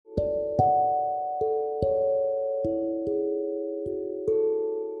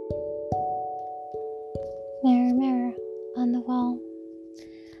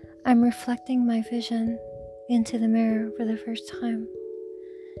reflecting my vision into the mirror for the first time.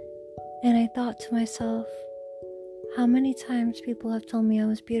 And I thought to myself, how many times people have told me I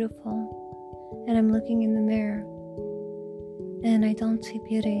was beautiful, and I'm looking in the mirror, and I don't see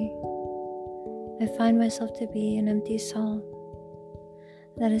beauty. I find myself to be an empty soul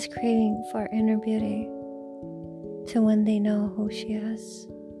that is craving for inner beauty to one day know who she is.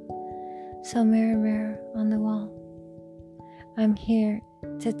 So mirror, mirror on the wall, I'm here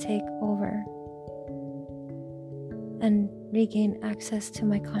to take over and regain access to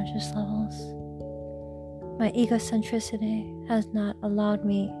my conscious levels. My egocentricity has not allowed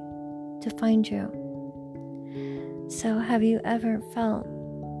me to find you. So have you ever felt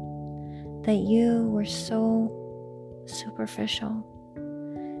that you were so superficial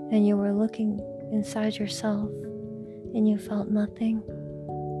and you were looking inside yourself and you felt nothing?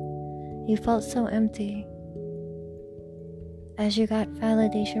 You felt so empty as you got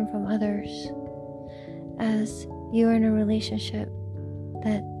validation from others, as you were in a relationship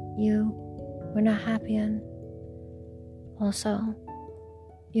that you were not happy in. Also,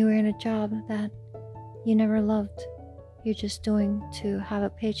 you were in a job that you never loved. You're just doing to have a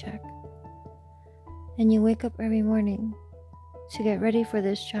paycheck. And you wake up every morning to get ready for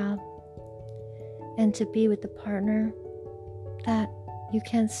this job and to be with the partner that you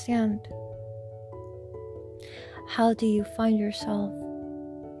can't stand. How do you find yourself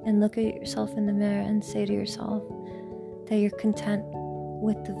and look at yourself in the mirror and say to yourself that you're content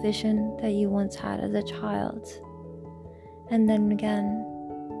with the vision that you once had as a child? And then again,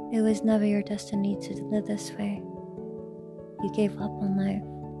 it was never your destiny to live this way. You gave up on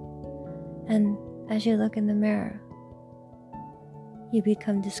life. And as you look in the mirror, you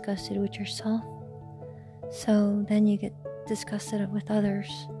become disgusted with yourself. So then you get disgusted with others.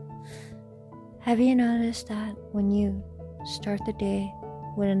 Have you noticed that when you start the day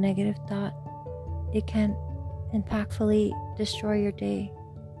with a negative thought, it can impactfully destroy your day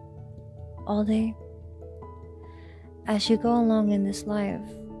all day? As you go along in this life,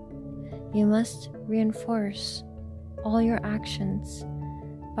 you must reinforce all your actions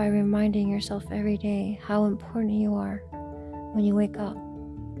by reminding yourself every day how important you are when you wake up,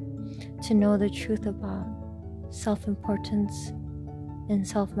 to know the truth about self-importance and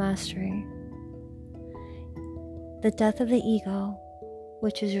self-mastery. The death of the ego,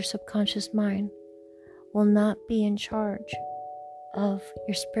 which is your subconscious mind, will not be in charge of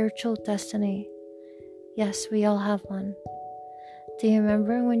your spiritual destiny. Yes, we all have one. Do you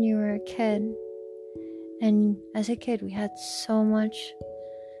remember when you were a kid? And as a kid, we had so much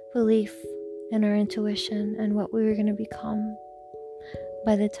belief in our intuition and what we were going to become.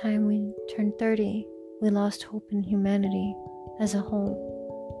 By the time we turned 30, we lost hope in humanity as a whole.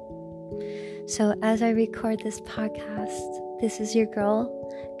 So as I record this podcast, this is your girl,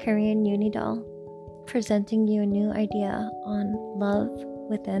 Korean Unidoll, presenting you a new idea on love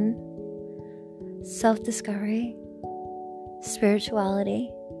within, self-discovery,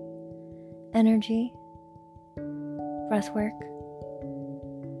 spirituality, energy, breathwork,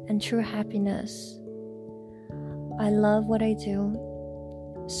 and true happiness. I love what I do,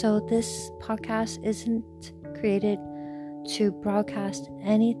 so this podcast isn't created to broadcast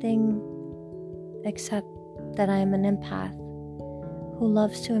anything except that I am an empath who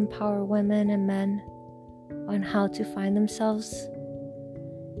loves to empower women and men on how to find themselves.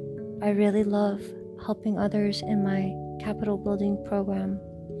 I really love helping others in my capital building program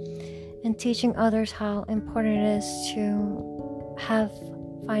and teaching others how important it is to have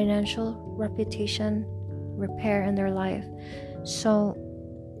financial reputation repair in their life. So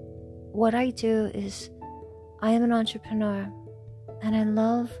what I do is I am an entrepreneur, and I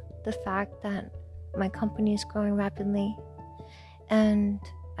love the fact that my company is growing rapidly, and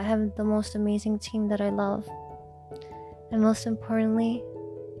I have the most amazing team that I love, and most importantly,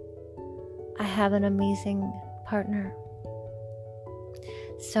 I have an amazing partner.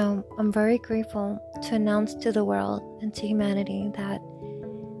 So I'm very grateful to announce to the world and to humanity that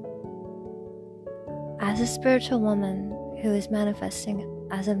as a spiritual woman who is manifesting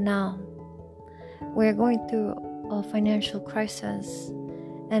as of now, we're going through a financial crisis,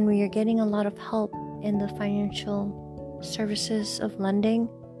 and we are getting a lot of help in the financial services of lending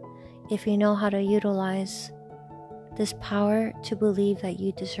if you know how to utilize this power to believe that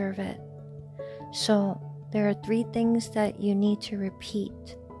you deserve it. So there are 3 things that you need to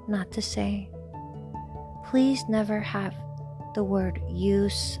repeat, not to say. Please never have the word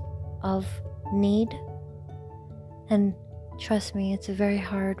use of need. And trust me, it's a very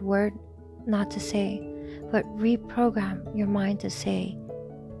hard word not to say, but reprogram your mind to say,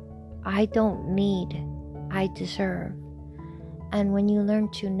 I don't need, I deserve. And when you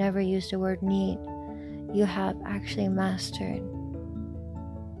learn to never use the word need, you have actually mastered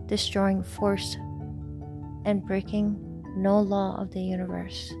destroying force and breaking no law of the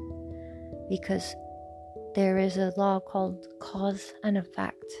universe, because there is a law called cause and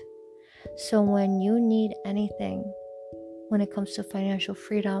effect. So when you need anything, when it comes to financial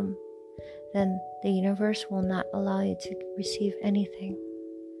freedom, then the universe will not allow you to receive anything.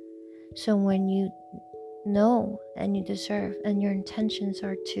 So when you know and you deserve, and your intentions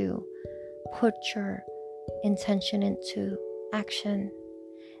are to put your intention into action,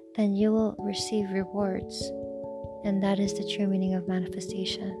 then you will receive rewards. And that is the true meaning of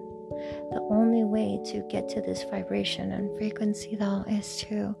manifestation. The only way to get to this vibration and frequency, though, is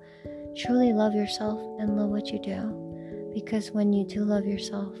to truly love yourself and love what you do. Because when you do love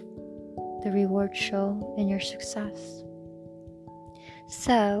yourself, the rewards show in your success.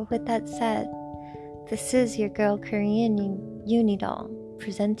 So, with that said, this is your girl Korean Unidoll,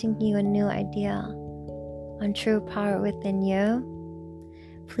 presenting you a new idea on true power within you.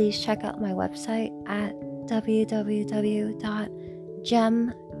 Please check out my website at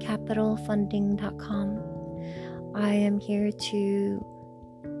www.gemcapitalfunding.com. I am here to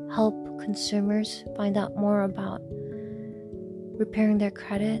help consumers find out more about repairing their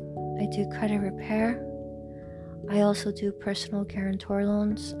credit. I do credit repair. I also do personal guarantor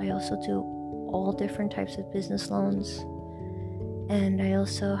loans. I also do all different types of business loans. And I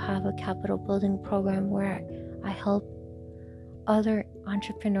also have a capital building program where I help other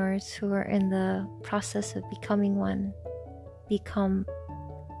entrepreneurs who are in the process of becoming one become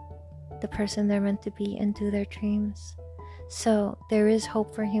the person they're meant to be and do their dreams. So there is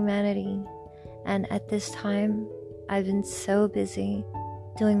hope for humanity. And at this time, I've been so busy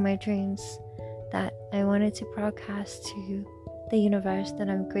doing my dreams that I wanted to broadcast to the universe that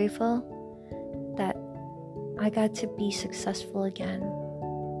I'm grateful that I got to be successful again.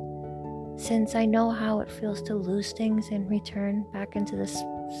 Since I know how it feels to lose things and return back into the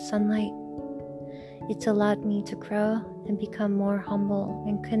sunlight, it's allowed me to grow and become more humble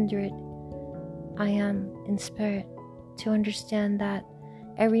and kindred. I am in spirit to understand that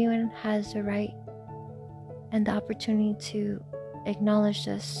everyone has the right and the opportunity to acknowledge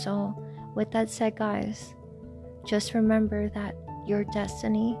this. So with that said, guys, just remember that your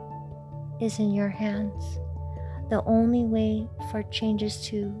destiny is in your hands. The only way for changes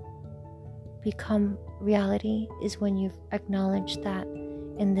to become reality is when you've acknowledged that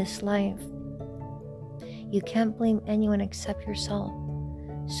in this life you can't blame anyone except yourself.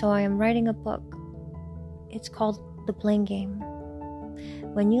 So I am writing a book. It's called The Blame Game.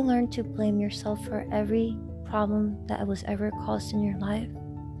 When you learn to blame yourself for every problem that was ever caused in your life,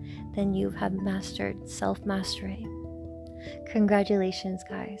 then you have mastered self-mastery. Congratulations,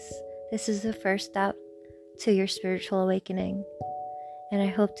 guys. This is the first step to your spiritual awakening. And I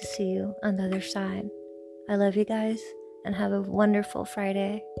hope to see you on the other side. I love you guys, and have a wonderful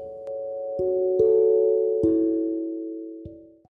Friday.